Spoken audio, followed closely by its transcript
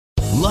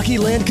Lucky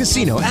Land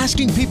Casino,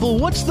 asking people,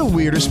 what's the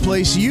weirdest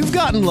place you've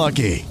gotten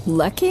lucky?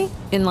 Lucky?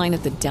 In line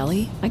at the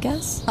deli, I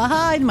guess?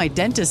 Aha, in my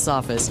dentist's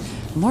office.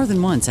 More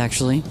than once,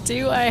 actually.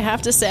 Do I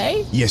have to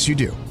say? Yes, you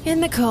do. In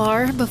the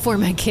car before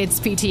my kids'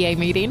 PTA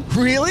meeting.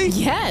 Really?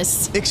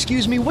 Yes.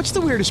 Excuse me, what's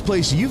the weirdest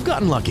place you've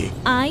gotten lucky?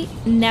 I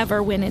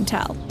never win and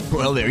tell.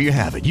 Well, there you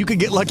have it. You can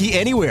get lucky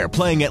anywhere,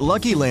 playing at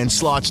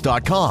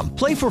LuckyLandSlots.com.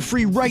 Play for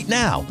free right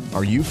now.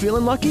 Are you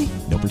feeling lucky?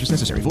 No purchase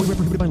necessary. Void where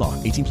prohibited by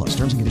law. 18 plus.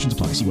 Terms and conditions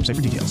apply. See website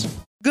for details.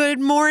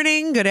 Good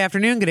morning, good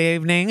afternoon, good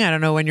evening. I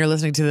don't know when you're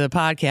listening to the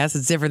podcast.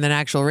 It's different than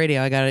actual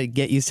radio. I got to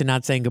get used to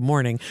not saying good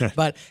morning.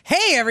 But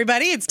hey,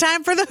 everybody, it's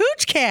time for the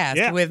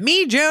Hoochcast with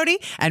me, Jody,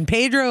 and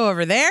Pedro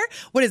over there.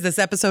 What is this,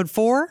 episode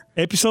 4?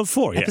 Episode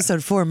 4, yeah.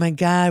 Episode 4. My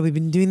God, we've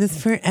been doing this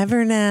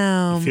forever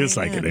now. It feels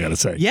like it, I got to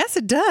say. Yes,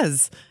 it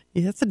does.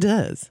 Yes, it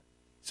does.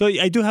 So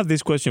I do have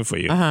this question for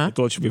you. I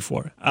told you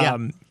before.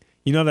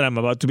 You know that I'm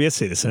about to be a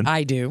citizen.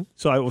 I do.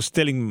 So I was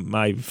telling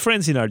my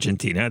friends in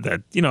Argentina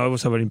that, it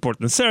was a very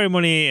important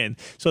ceremony. And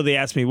so they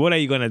asked me, what are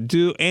you going to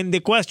do? And the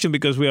question,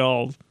 because we're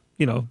all,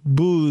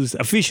 booze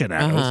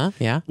aficionados,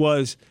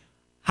 was,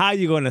 how are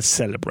you going to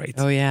celebrate?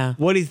 Oh, yeah.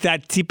 What is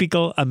that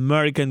typical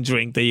American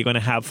drink that you're going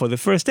to have for the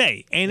first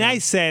day? And I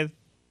said,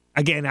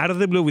 again, out of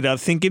the blue, without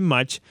thinking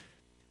much,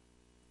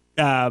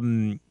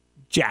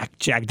 Jack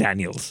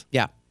Daniels.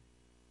 Yeah.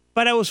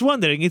 But I was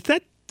wondering, is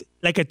that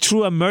like a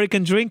true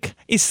American drink?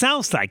 It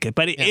sounds like it,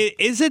 but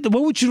is it?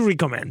 What would you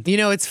recommend?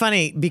 It's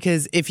funny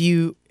because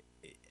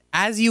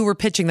as you were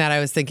pitching that, I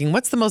was thinking,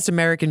 what's the most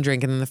American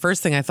drink? And then the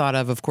first thing I thought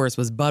of course,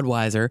 was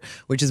Budweiser,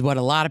 which is what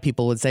a lot of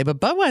people would say.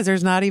 But Budweiser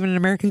is not even an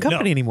American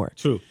company anymore.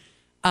 True.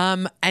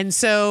 And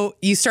so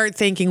you start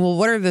thinking, well,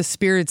 what are the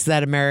spirits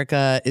that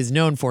America is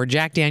known for?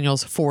 Jack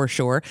Daniels, for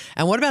sure.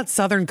 And what about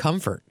Southern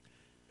Comfort?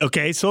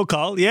 Okay,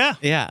 so-called, yeah.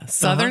 Yeah,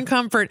 Southern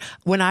Comfort.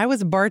 When I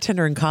was a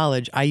bartender in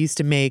college, I used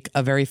to make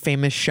a very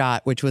famous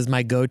shot, which was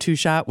my go-to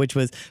shot, which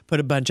was put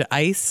a bunch of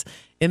ice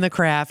in the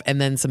carafe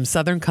and then some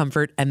Southern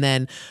Comfort and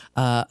then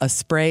a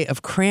spray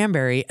of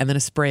cranberry and then a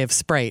spray of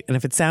Sprite. And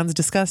if it sounds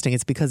disgusting,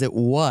 it's because it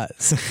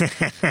was.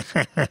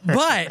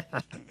 But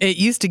it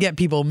used to get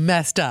people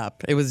messed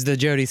up. It was the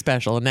Jody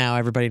special, and now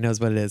everybody knows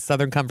what it is.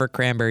 Southern Comfort,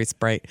 cranberry,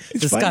 Sprite.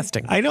 It's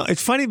disgusting. Funny. I know.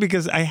 It's funny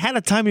because I had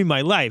a time in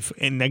my life,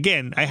 and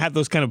again, I had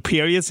those kind of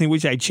periods in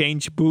which I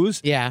changed booze.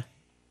 Yeah.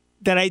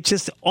 That I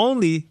just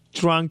only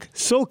drunk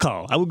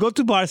SoCal. I would go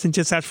to bars and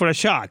just ask for a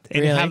shot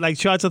and have like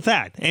shots of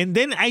that. And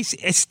then I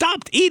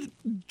stopped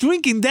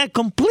drinking that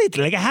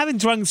completely. Like I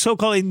haven't drunk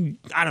SoCal in,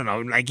 I don't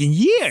know, like in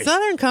years.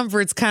 Southern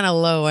Comfort's kind of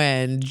low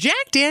end.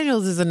 Jack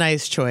Daniels is a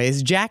nice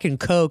choice. Jack and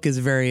Coke is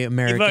very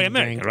American. Very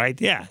American,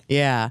 right? Yeah.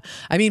 Yeah.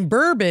 I mean,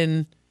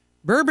 bourbon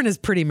is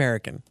pretty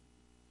American,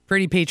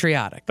 pretty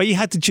patriotic. But you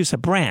had to choose a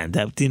brand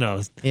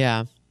that,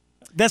 Yeah.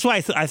 That's why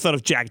I thought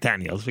of Jack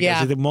Daniels,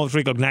 because it's the most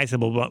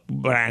recognizable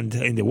brand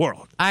in the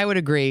world. I would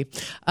agree.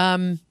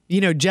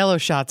 Jell-O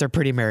shots are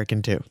pretty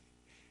American, too.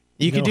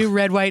 You could do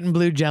red, white, and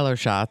blue Jell-O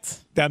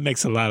shots. That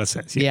makes a lot of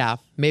sense. Yeah,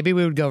 maybe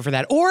we would go for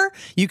that. Or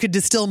you could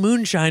distill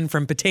moonshine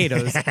from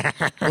potatoes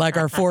like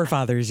our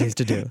forefathers used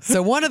to do.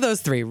 So one of those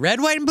three, red,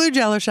 white, and blue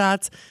Jell-O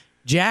shots,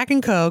 Jack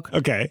and Coke,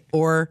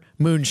 or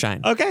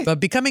moonshine. Okay. But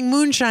becoming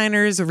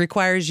moonshiners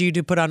requires you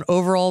to put on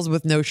overalls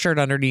with no shirt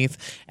underneath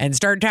and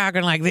start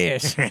talking like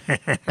this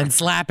and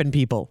slapping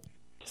people.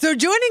 So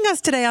joining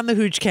us today on the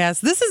Hoochcast,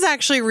 this is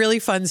actually a really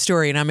fun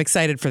story, and I'm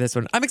excited for this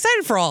one. I'm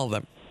excited for all of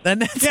them.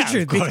 And that's the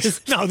truth. Of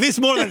course. No, this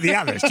more than the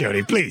others,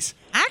 Jody, please.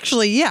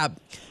 Actually, yeah.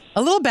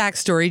 A little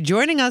backstory.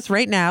 Joining us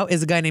right now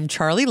is a guy named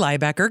Charlie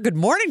Lybecker. Good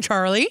morning,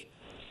 Charlie.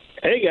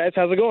 Hey, guys.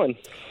 How's it going?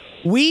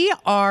 We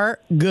are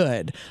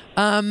good.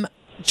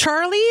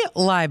 Charlie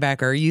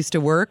Lybecker used to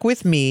work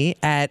with me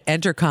at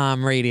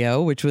Entercom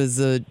Radio, which was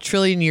a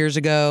trillion years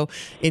ago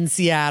in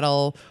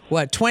Seattle.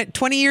 What,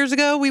 20 years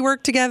ago we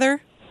worked together?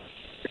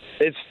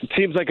 It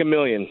seems like a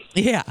million.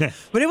 Yeah,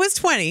 but it was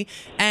 20.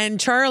 And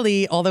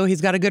Charlie, although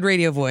he's got a good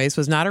radio voice,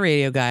 was not a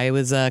radio guy. He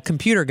was a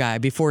computer guy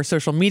before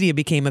social media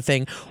became a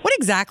thing. What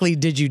exactly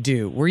did you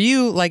do? Were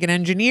you like an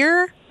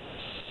engineer?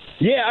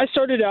 Yeah, I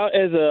started out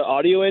as an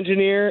audio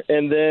engineer,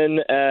 and then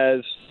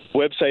as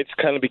websites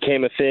kind of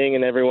became a thing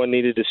and everyone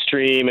needed to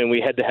stream and we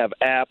had to have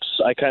apps,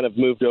 I kind of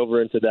moved over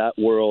into that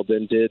world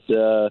and did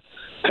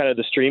kind of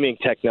the streaming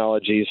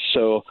technologies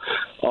so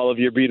all of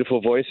your beautiful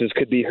voices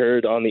could be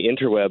heard on the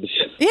interwebs.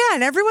 Yeah,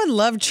 and everyone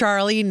loved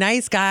Charlie.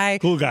 Nice guy.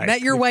 Cool guy.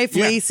 Met your wife,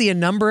 Lacey, a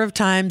number of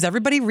times.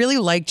 Everybody really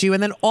liked you.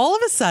 And then all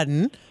of a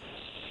sudden,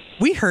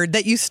 we heard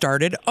that you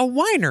started a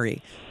winery.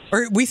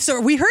 Or we heard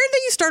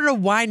that you started a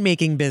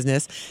winemaking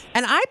business,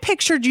 and I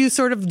pictured you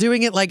sort of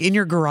doing it like in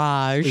your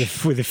garage.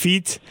 With the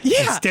feet?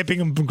 Yeah.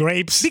 Stepping on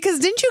grapes? Because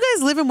didn't you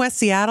guys live in West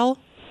Seattle?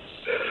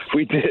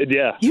 We did,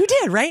 yeah. You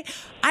did, right?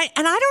 I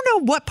don't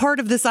know what part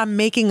of this I'm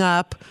making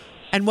up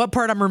and what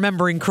part I'm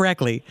remembering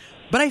correctly,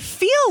 but I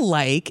feel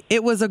like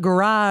it was a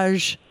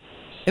garage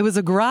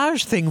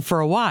thing for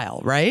a while,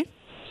 right?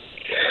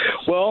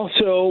 Well,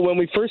 so when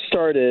we first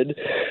started,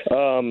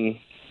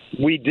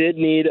 we did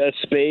need a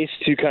space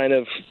to kind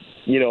of,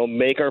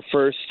 make our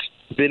first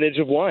vintage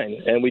of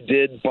wine, and we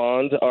did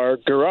bond our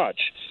garage.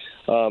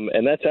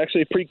 And that's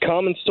actually a pretty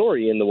common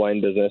story in the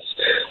wine business.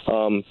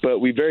 But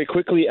we very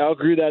quickly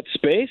outgrew that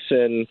space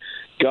and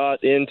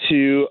got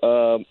into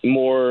a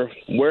more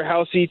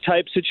warehousey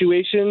type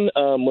situation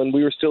when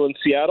we were still in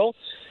Seattle,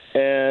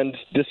 and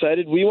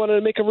decided we wanted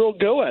to make a real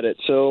go at it.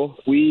 So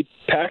we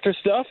packed our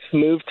stuff,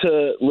 moved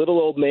to little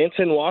old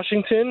Manson,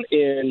 Washington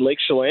in Lake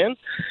Chelan,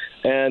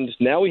 and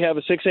now we have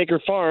a 6-acre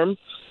farm,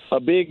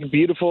 a big,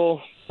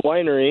 beautiful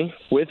winery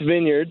with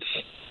vineyards,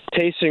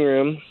 tasting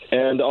room,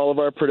 and all of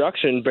our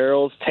production,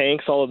 barrels,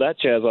 tanks, all of that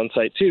jazz on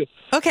site too.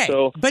 Okay,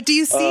 so, but do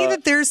you see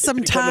that there's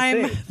some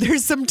time?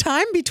 There's some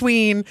time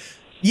between,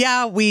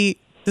 we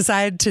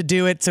decided to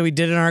do it, so we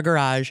did it in our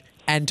garage,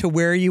 and to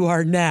where you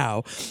are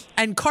now.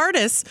 And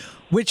Cairdeas,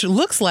 which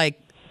looks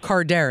like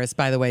Cairdeas,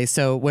 by the way,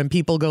 so when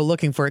people go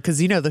looking for it, because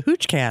the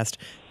Hoochcast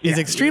is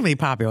extremely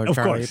popular. Of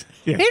course.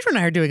 Yeah. Adrian and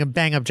I are doing a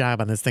bang-up job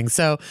on this thing,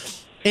 so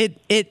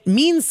it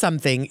means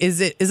something. Is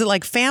it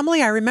like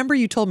family? I remember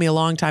you told me a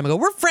long time ago,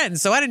 we're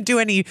friends, so I didn't do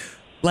any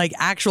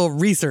actual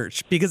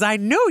research because I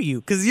know you,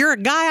 because you're a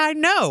guy I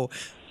know.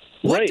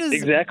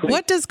 Exactly.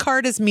 What does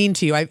Cairdeas mean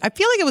to you? I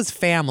feel like it was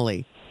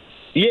family.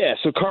 Yeah,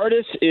 so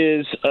Cairdeas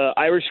is an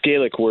Irish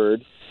Gaelic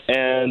word,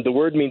 and the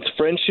word means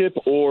friendship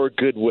or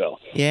goodwill.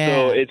 Yeah.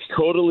 So it's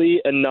totally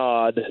a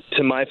nod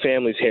to my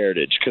family's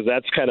heritage, because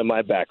that's kind of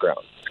my background.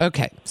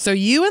 Okay, so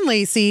you and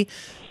Lacey,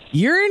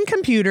 you're in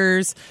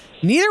computers.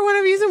 Neither one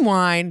of you's in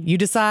wine. You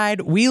decide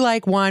we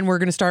like wine. We're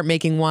going to start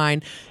making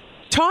wine.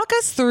 Talk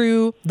us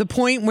through the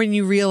point when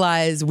you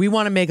realize we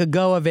want to make a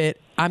go of it.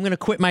 I'm going to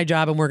quit my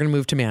job and we're going to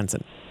move to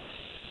Manson.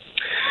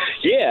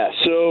 Yeah,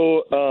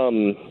 so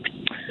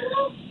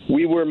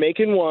we were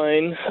making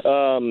wine.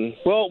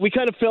 We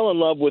kind of fell in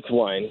love with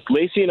wine.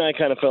 Lacey and I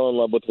kind of fell in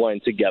love with wine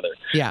together.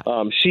 Yeah.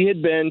 She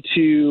had been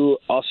to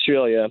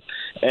Australia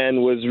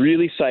and was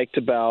really psyched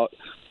about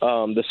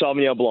the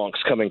Sauvignon Blancs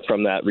coming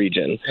from that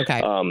region.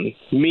 Okay.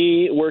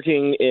 Me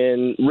working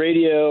in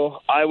radio,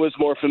 I was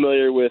more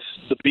familiar with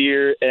the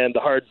beer and the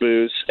hard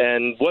booze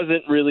and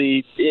wasn't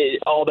really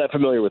all that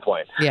familiar with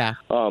wine. Yeah.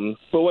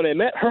 But when I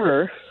met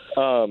her,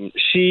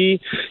 she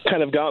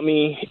kind of got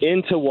me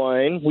into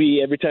wine.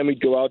 Every time we'd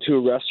go out to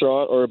a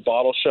restaurant or a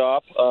bottle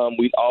shop,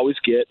 we'd always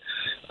get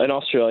an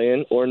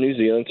Australian or New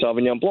Zealand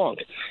Sauvignon Blanc.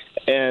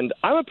 And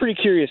I'm a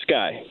pretty curious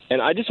guy,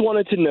 and I just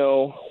wanted to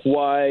know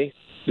why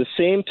the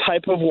same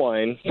type of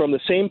wine from the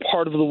same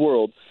part of the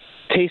world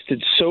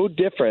tasted so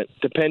different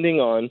depending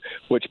on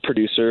which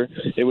producer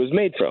it was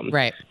made from.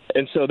 Right.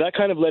 And so that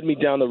kind of led me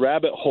down the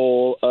rabbit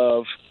hole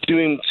of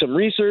doing some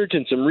research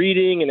and some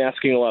reading and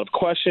asking a lot of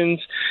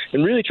questions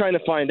and really trying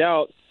to find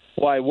out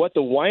why what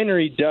the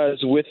winery does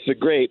with the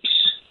grapes,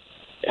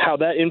 how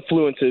that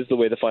influences the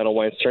way the final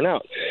wines turn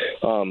out.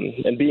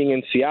 And being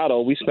in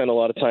Seattle, we spent a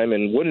lot of time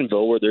in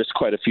Woodinville where there's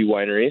quite a few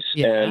wineries.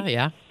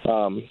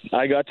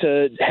 I got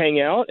to hang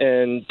out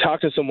and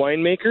talk to some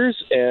winemakers,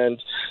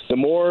 and the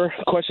more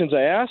questions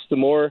I asked, the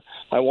more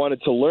I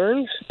wanted to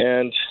learn,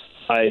 and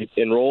I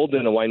enrolled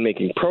in a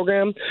winemaking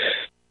program,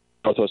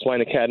 Northwest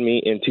Wine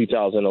Academy, in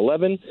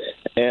 2011,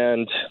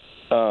 and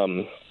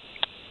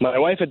my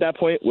wife at that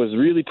point was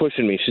really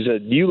pushing me. She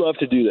said, "You love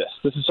to do this.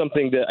 This is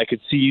something that I could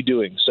see you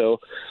doing. So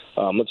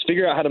let's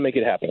figure out how to make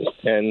it happen."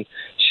 And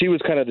she was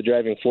kind of the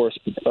driving force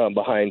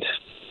behind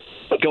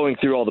going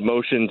through all the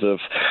motions of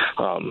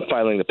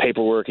filing the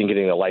paperwork and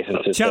getting the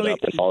licenses set up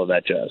and all of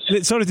that jazz.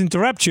 Sorry to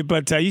interrupt you,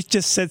 but you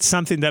just said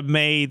something that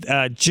made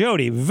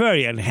Jody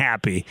very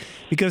unhappy,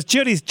 because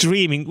Jody's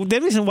dreaming.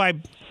 The reason why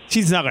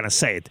she's not going to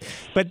say it,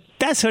 but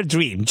that's her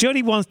dream.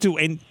 Jody wants to,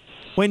 and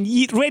when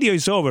radio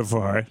is over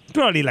for her,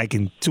 probably like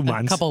in 2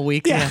 months. A couple of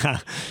weeks, yeah.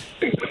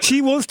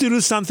 She wants to do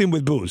something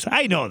with booze.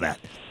 I know that.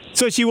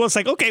 So she was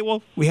like, okay,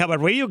 well, we have a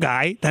radio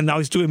guy that now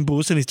is doing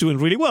booze and he's doing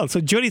really well. So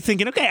Jody's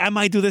thinking, okay, I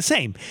might do the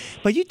same.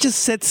 But you just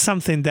said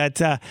something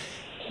that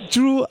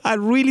drew a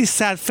really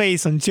sad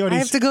face on Jody's. I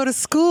have to go to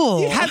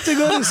school. You have to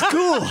go to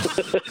school.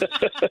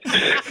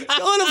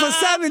 All of a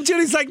sudden,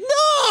 Jody's like,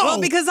 no. Well,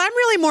 because I'm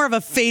really more of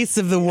a face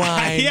of the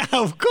wine. Yeah,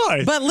 of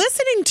course. But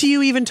listening to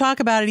you even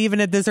talk about it,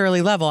 even at this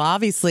early level,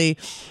 obviously,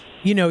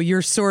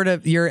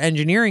 your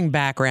engineering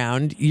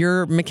background,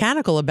 you're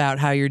mechanical about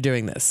how you're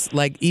doing this.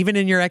 Like, even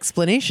in your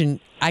explanation,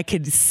 I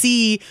could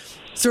see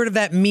sort of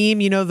that meme,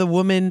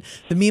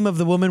 the meme of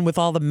the woman with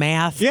all the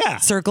math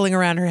circling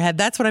around her head.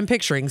 That's what I'm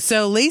picturing.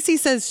 So Lacey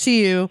says to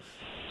you,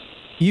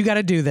 you got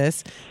to do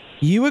this.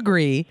 You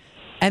agree.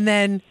 And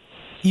then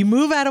you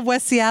move out of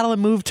West Seattle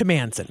and move to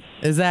Manson.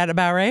 Is that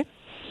about right?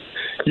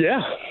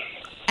 Yeah.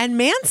 And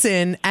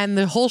Manson and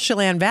the whole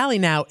Chelan Valley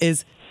now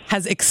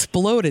has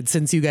exploded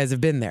since you guys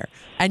have been there.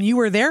 And you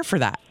were there for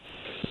that.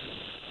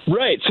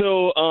 Right.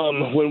 So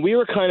when we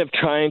were kind of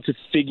trying to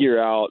figure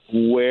out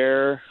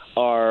where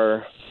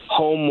our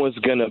home was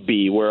going to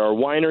be, where our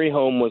winery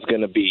home was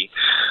going to be,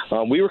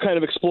 we were kind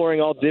of exploring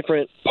all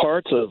different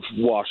parts of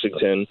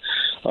Washington.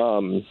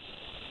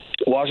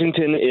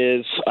 Washington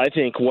is, I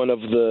think, one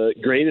of the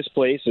greatest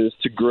places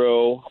to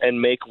grow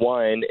and make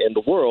wine in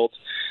the world.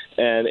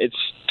 And it's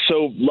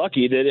so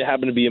lucky that it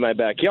happened to be in my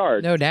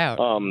backyard. No doubt.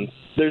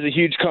 there's a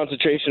huge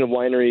concentration of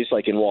wineries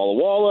like in Walla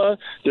Walla.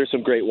 There's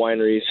some great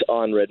wineries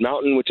on Red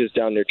Mountain, which is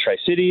down near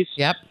Tri-Cities.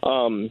 Yep.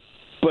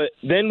 But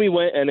then we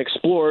went and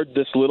explored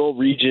this little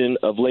region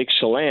of Lake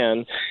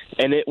Chelan,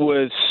 and it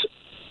was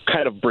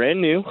kind of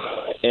brand new,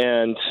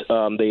 and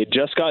they had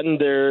just gotten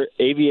their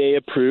AVA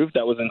approved.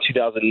 That was in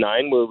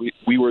 2009, where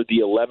we were the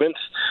 11th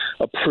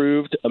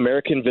approved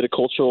American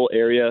viticultural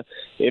area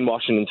in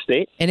Washington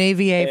State. An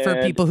AVA, for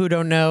people who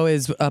don't know,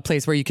 is a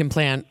place where you can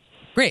plant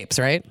grapes,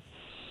 right?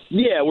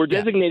 Yeah, we're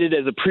designated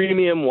as a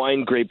premium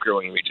wine grape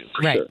growing region,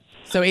 for sure.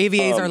 So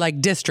AVAs are like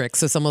districts.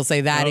 So some will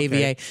say that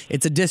AVA,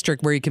 it's a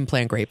district where you can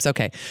plant grapes.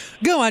 Okay.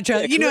 Go on,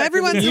 Charlie. Yeah,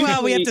 every once in a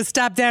while we have to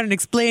stop down and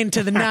explain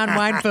to the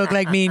non-wine folk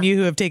like me and you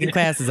who have taken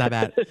classes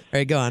about it. All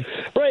right, go on.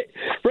 Right.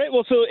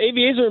 Well, so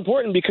AVAs are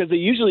important because they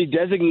usually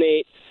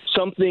designate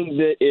something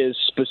that is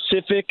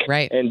specific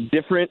and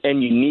different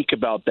and unique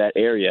about that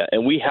area.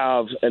 And we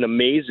have an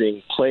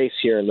amazing place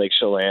here in Lake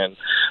Chelan.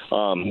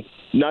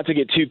 Not to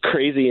get too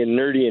crazy and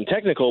nerdy and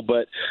technical,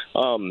 but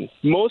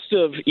most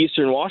of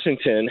eastern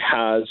Washington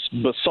has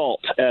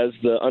basalt as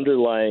the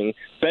underlying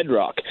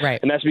bedrock. Right.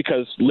 And that's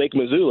because Lake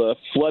Missoula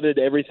flooded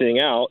everything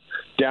out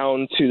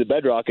down to the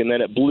bedrock, and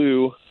then it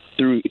blew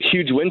through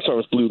huge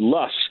windstorms, blew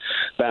loess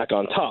back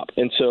on top.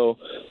 And so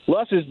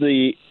loess is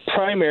the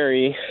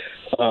primary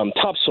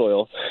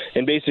topsoil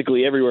and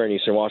basically everywhere in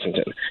eastern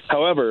Washington.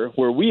 However,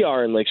 where we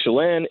are in Lake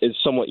Chelan is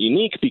somewhat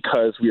unique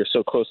because we are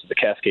so close to the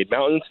Cascade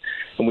Mountains,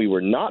 and we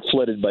were not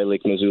flooded by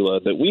Lake Missoula,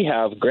 that we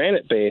have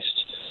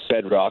granite-based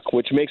bedrock,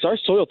 which makes our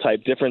soil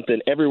type different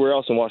than everywhere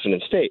else in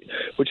Washington State,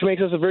 which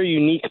makes us a very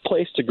unique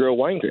place to grow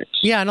wine grapes.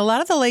 Yeah, and a lot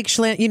of the Lake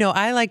Chelan,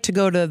 I like to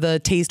go to the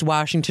Taste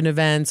Washington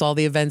events, all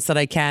the events that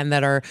I can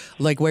that are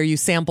like where you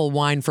sample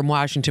wine from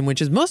Washington,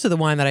 which is most of the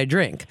wine that I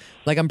drink.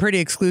 Like, I'm pretty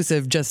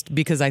exclusive just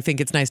because I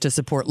think it's nice to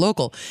support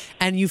local.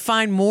 And you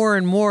find more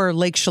and more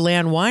Lake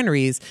Chelan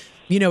wineries.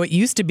 It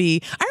used to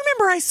be, I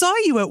remember I saw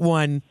you at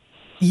one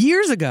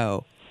years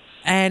ago.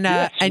 And,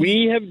 yes, and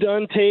we have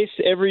done taste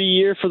every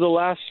year for the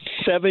last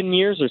 7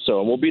 years or so,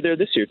 and we'll be there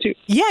this year too.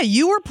 Yeah,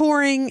 you were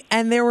pouring,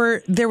 and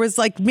there was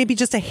like maybe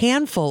just a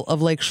handful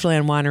of Lake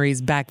Chelan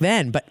wineries back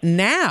then, but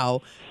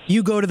now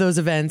you go to those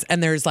events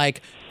and there's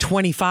like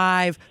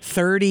 25,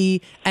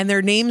 30, and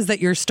they're names that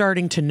you're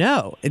starting to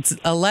know. It's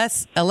a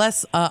less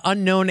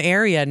unknown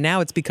area.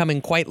 Now it's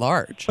becoming quite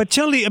large. But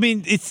Charlie,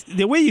 it's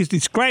the way you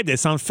described it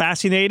sounds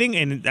fascinating,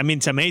 and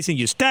it's amazing.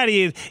 You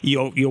studied,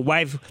 your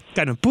wife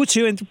kind of put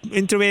you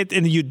into it,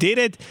 and you did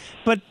it.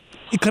 But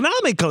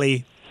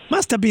economically,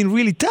 must have been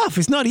really tough.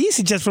 It's not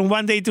easy just from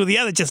one day to the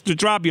other, just to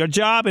drop your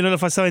job and all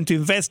of a sudden to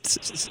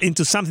invest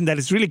into something that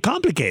is really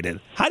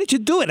complicated. How did you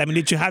do it?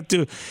 Did you have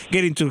to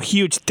get into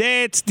huge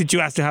debts? Did you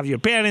have to have your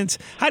parents?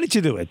 How did you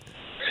do it?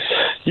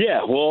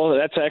 Yeah, well,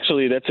 that's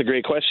a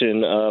great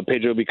question,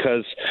 Pedro,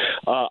 because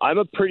I'm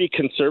a pretty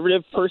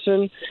conservative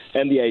person,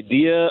 and the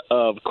idea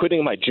of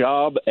quitting my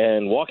job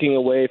and walking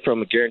away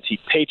from a guaranteed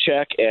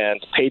paycheck and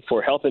paid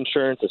for health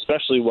insurance,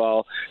 especially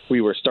while we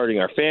were starting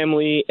our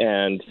family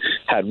and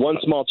had one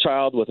small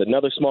child with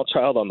another small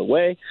child on the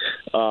way,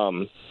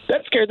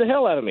 that scared the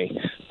hell out of me.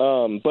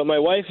 But my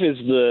wife is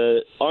the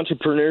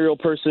entrepreneurial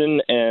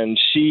person, and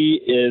she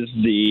is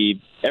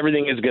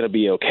everything is going to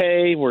be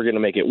okay. We're going to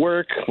make it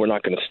work. We're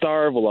not going to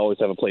starve. We'll always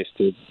have a place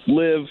to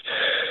live.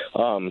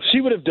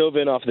 She would have dove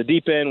in off the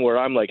deep end where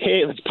I'm like,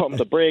 hey, let's pump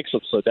the brakes.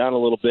 Let's slow down a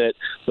little bit.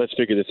 Let's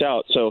figure this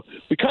out. So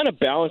we kind of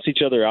balance each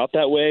other out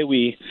that way.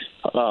 We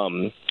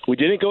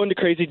didn't go into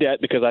crazy debt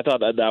because I thought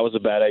that was a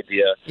bad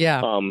idea.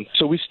 Yeah.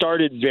 So we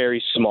started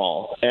very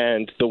small,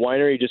 and the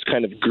winery just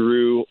kind of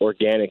grew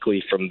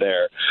organically from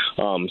there.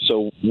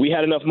 So we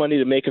had enough money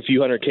to make a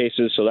few hundred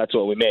cases, so that's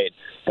what we made.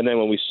 And then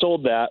when we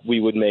sold that, we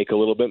would make a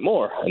little bit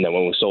more. And then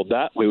when we sold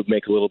that, we would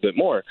make a little bit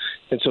more.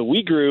 And so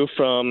we grew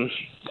from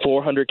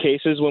 400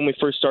 cases when we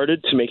first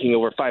started to making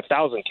over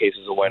 5,000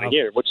 cases of wine a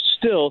year, which is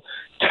still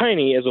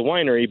tiny as a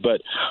winery,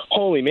 but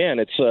holy man,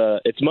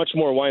 it's much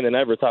more wine than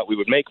I ever thought we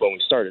would make when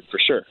we started, for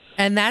sure.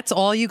 And that's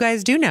all you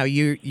guys do now.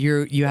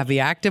 You have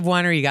the active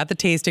winery, you got the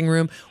tasting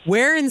room.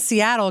 Where in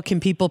Seattle can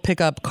people pick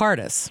up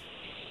Cairdeas?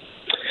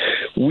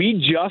 We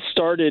just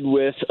started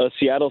with a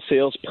Seattle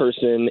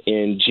salesperson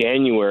in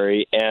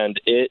January, and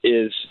it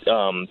is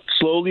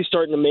slowly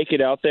starting to make it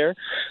out there.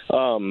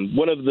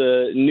 One of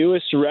the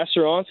newest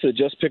restaurants that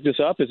just picked us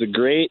up is a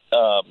great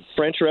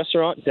French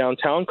restaurant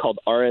downtown called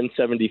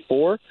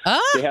RN74.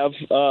 They have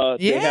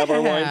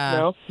our wines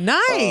now.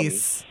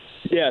 Nice.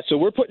 Yeah, so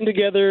we're putting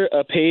together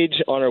a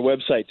page on our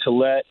website to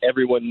let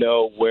everyone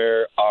know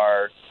where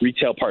our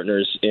retail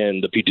partners in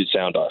the Puget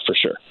Sound are, for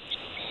sure.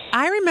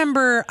 I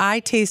remember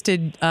I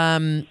tasted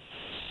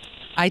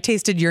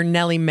your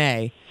Nellie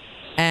Mae,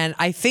 and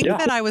I think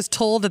that I was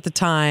told at the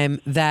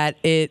time that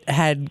it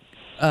had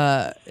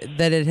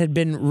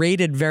been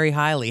rated very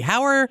highly.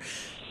 How are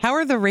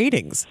the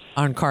ratings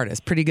on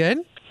Cairdeas? Pretty good?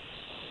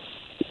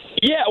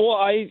 Yeah, well,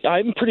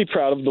 I'm pretty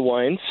proud of the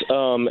wines,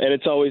 and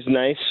it's always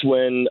nice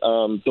when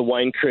the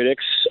wine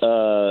critics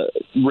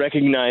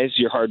recognize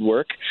your hard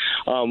work.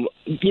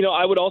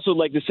 I would also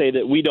like to say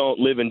that we don't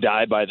live and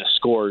die by the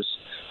scores.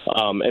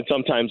 And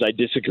sometimes I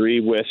disagree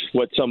with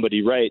what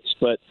somebody writes,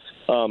 but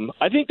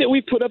I think that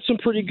we put up some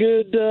pretty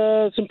good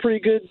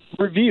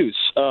reviews.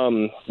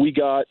 We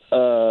got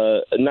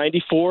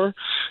 94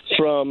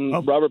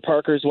 from Robert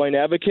Parker's Wine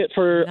Advocate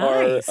for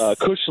Nice. our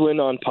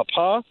Cushlan on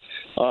Papa.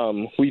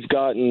 We've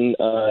gotten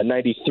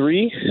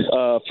 93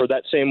 for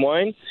that same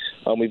wine.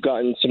 We've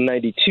gotten some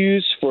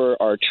 92s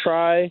for our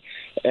Try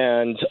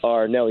and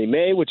our Nellie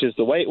May, which is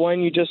the white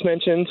wine you just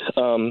mentioned.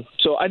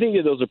 So I think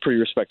that those are pretty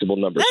respectable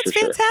numbers. That's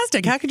for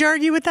fantastic. How could you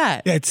argue with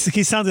that? Yeah,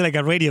 he sounded like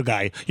a radio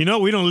guy. We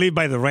don't live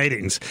by the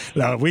ratings.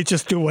 We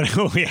just do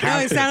whatever we have. No,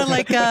 it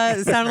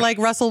sounded like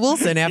Russell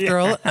Wilson after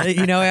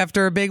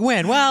a big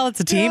win. Well, it's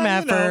a team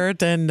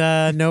effort, and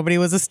nobody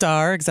was a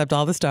star except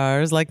all the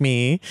stars like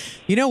me.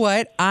 You know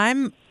what?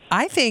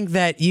 I think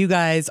that you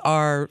guys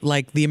are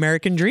like the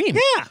American dream.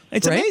 Yeah,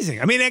 it's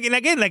amazing. I mean,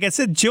 again, like I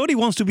said, Jody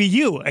wants to be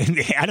you. And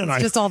I don't know.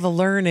 It's just all the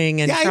learning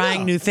and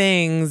trying new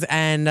things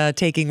and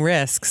taking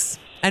risks.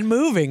 And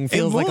moving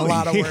feels like a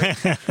lot of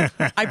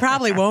work. I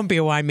probably won't be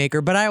a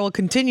winemaker, but I will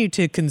continue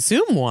to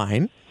consume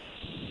wine.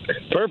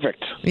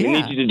 Perfect. We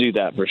need you to do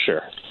that for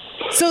sure.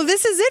 So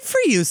this is it for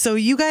you. So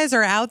you guys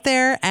are out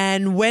there,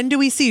 and when do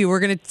we see you? We're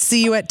going to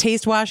see you at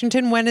Taste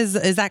Washington. When is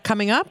that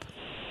coming up?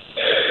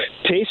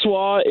 Taste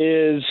Wa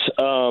is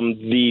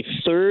the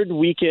third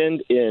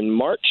weekend in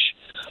March,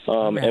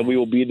 and we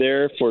will be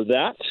there for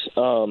that.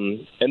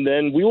 And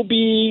then we will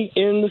be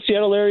in the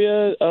Seattle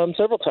area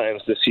several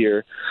times this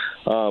year.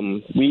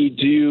 We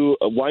do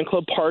a wine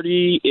club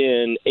party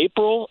in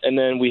April, and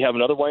then we have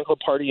another wine club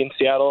party in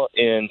Seattle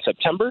in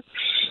September,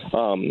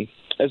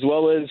 as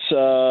well as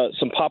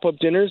some pop-up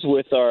dinners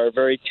with our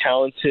very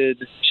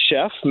talented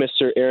chef,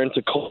 Mr. Aaron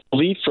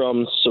Tacoli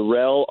from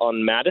Sorel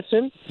on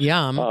Madison.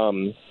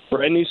 Yum.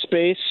 Brand new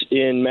space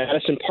in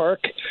Madison Park,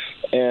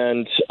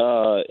 and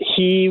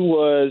he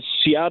was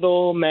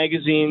Seattle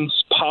Magazine's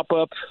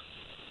pop-up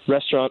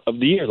restaurant of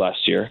the year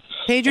last year.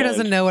 Pedro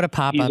doesn't know what a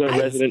pop-up is. He's is. our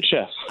resident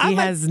chef. He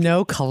has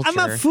no culture.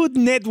 I'm a Food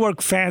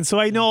Network fan, so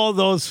I know all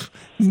those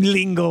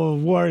lingo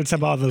words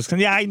about those.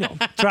 Yeah, I know.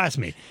 Trust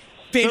me.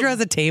 Pedro has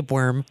a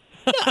tapeworm.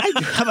 Yeah, I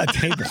do have a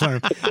tapeworm,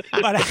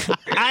 but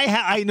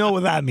I know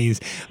what that means.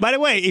 By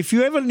the way, if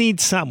you ever need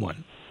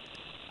someone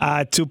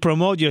to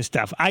promote your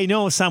stuff, I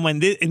know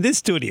someone in this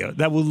studio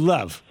that would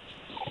love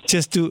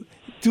just to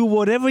do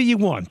whatever you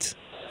want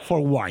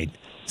for wine.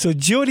 So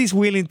Jody's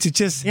willing to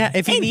just... Yeah,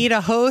 if you need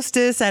a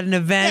hostess at an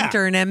event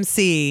or an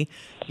MC,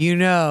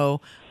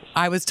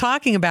 I was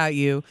talking about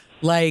you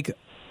like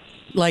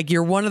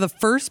you're one of the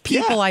first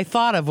people I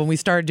thought of when we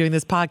started doing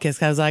this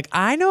podcast. I was like,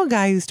 I know a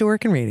guy who used to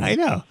work in radio. I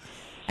know.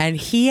 And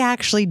he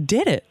actually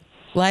did it.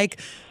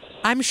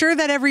 I'm sure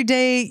that every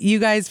day you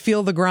guys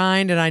feel the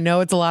grind, and I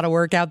know it's a lot of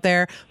work out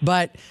there,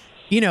 but,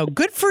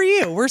 good for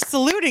you. We're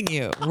saluting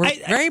you. We're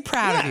very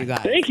proud of you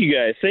guys. Thank you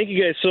guys. Thank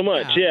you guys so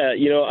much. Yeah,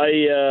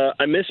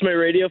 I miss my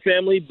radio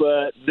family,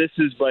 but this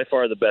is by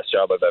far the best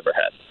job I've ever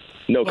had.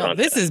 No contest.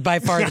 This is by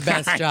far the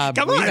best job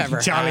we've ever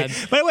Charlie.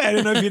 had. By the way, I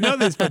don't know if you know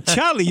this, but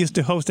Charlie used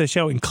to host a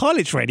show in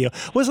college radio.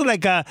 Was it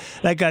like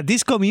a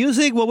disco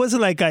music? What was it,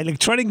 like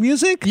electronic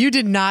music? You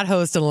did not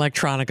host an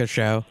electronica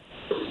show.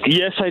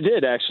 Yes, I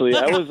did, actually.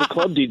 I was a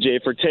club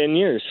DJ for 10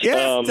 years.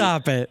 Yeah,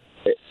 stop it.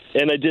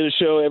 And I did a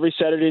show every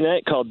Saturday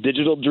night called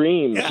Digital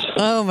Dreams. Yeah.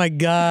 Oh, my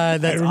God.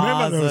 That's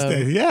awesome. Those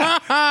days.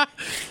 Yeah.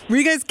 Were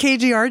you guys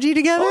KGRG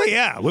together? Oh,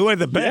 yeah. We were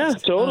the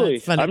best. Yeah,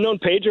 totally. I've known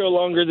Pedro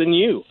longer than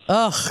you.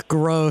 Ugh,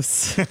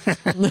 gross.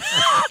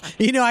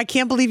 I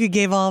can't believe you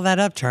gave all that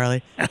up,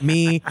 Charlie.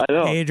 Me, I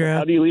know. Pedro.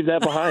 How do you leave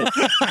that behind?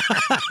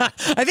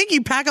 I think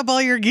you pack up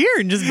all your gear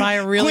and just buy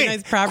a really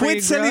nice property.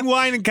 Quit selling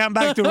wine and come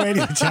back to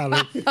radio,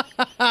 Charlie.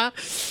 All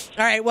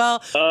right, well.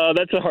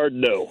 That's a hard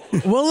no.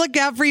 We'll look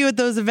out for you at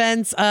those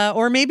events.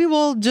 Or maybe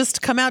we'll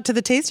just come out to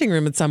the tasting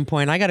room at some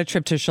point. I got a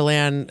trip to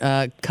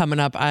Chelan coming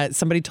up.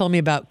 Somebody told me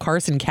about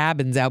Carson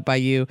Cabins out by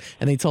you,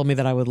 and they told me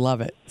that I would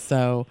love it.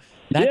 So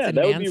that's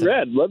that would be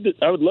rad.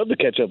 I would love to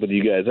catch up with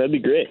you guys. That'd be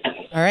great.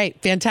 All right,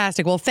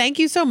 fantastic. Well, thank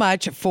you so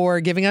much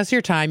for giving us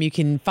your time. You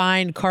can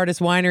find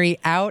Cairdeas Winery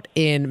out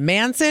in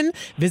Manson,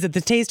 visit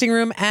the tasting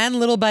room, and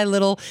Little by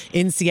Little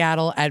in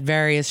Seattle at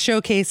various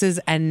showcases,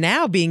 and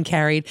now being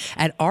carried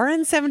at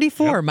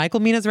RN74,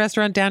 Michael Mina's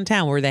restaurant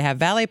downtown, where they have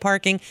valet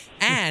parking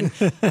and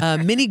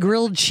mini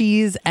grilled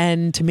cheese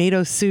and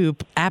tomato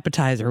soup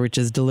appetizer, which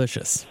is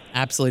delicious.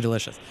 Absolutely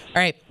delicious.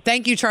 All right,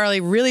 thank you,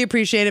 Charlie. Really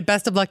appreciate it.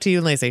 Best of luck to you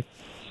and Lacey.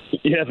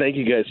 Yeah, thank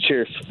you guys.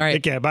 Cheers. All right.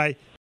 Take care. Bye.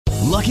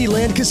 Lucky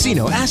Land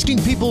Casino,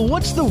 asking people,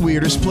 what's the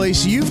weirdest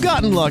place you've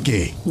gotten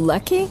lucky?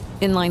 Lucky?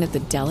 In line at the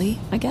deli,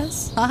 I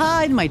guess?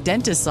 Aha, in my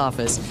dentist's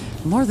office.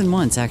 More than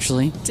once,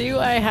 actually. Do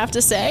I have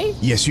to say?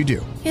 Yes, you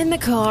do. In the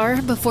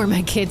car before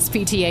my kids'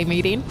 PTA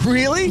meeting.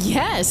 Really?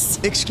 Yes.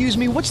 Excuse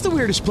me, what's the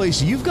weirdest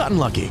place you've gotten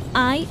lucky?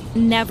 I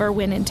never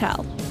win and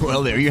tell.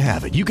 Well, there you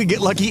have it. You can get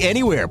lucky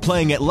anywhere,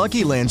 playing at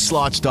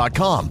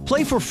LuckyLandSlots.com.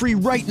 Play for free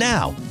right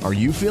now. Are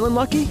you feeling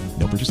lucky?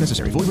 No purchase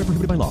necessary. Void where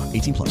prohibited by law.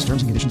 18+.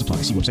 Terms and conditions apply.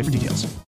 See website for details.